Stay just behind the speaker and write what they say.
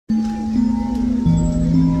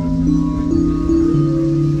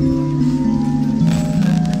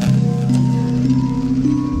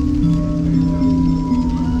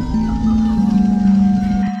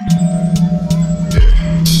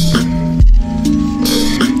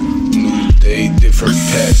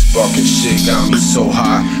Barking shit got me so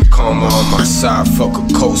high. Karma on my side, fuck a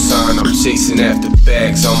cosign. I'm chasing after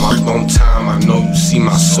bags on my long time. I know you see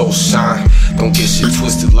my soul shine. Don't get shit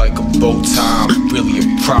twisted like a bow tie. I'm really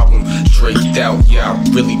a problem, draped out. Yeah,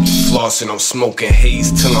 I really be flossing. I'm smoking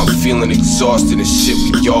haze till I'm feeling exhausted and shit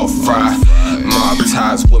we all fry. Mob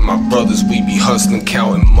ties with my brothers, we be hustling,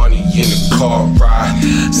 counting money in the car ride.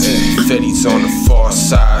 Sending fetties on the far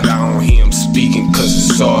side. I don't hear them speaking cause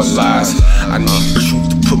it's all lies. I need the truth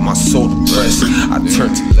to put my soul to rest. I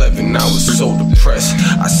turned 11, I was so depressed.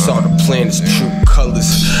 I saw the plan as true colors.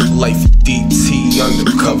 Life DT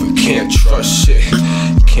undercover, can't trust shit.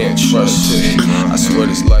 Can't trust shit. I swear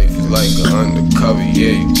this life is like an undercover.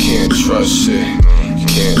 Yeah, you can't trust shit. You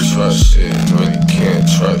can't trust shit.